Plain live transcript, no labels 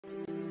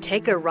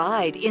Take a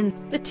ride in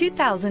the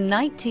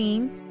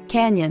 2019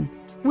 Canyon.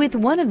 With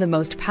one of the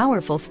most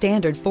powerful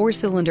standard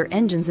four-cylinder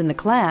engines in the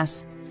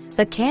class,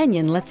 the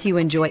Canyon lets you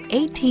enjoy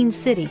 18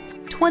 city,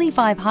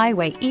 25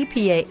 highway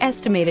EPA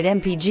estimated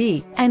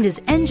MPG, and is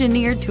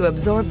engineered to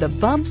absorb the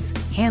bumps,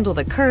 handle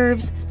the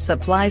curves,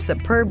 supply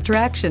superb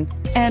traction,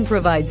 and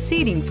provide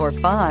seating for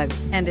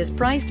 5, and is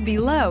priced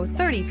below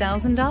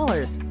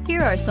 $30,000.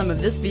 Here are some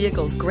of this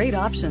vehicle's great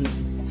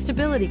options: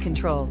 stability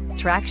control,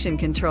 traction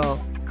control,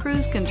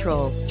 cruise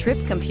control, trip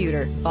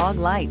computer, fog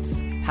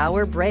lights,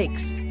 power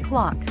brakes,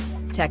 clock,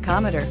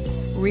 tachometer,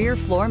 rear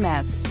floor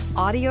mats,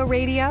 audio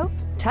radio,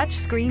 touch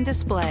screen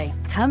display.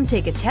 Come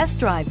take a test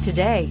drive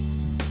today.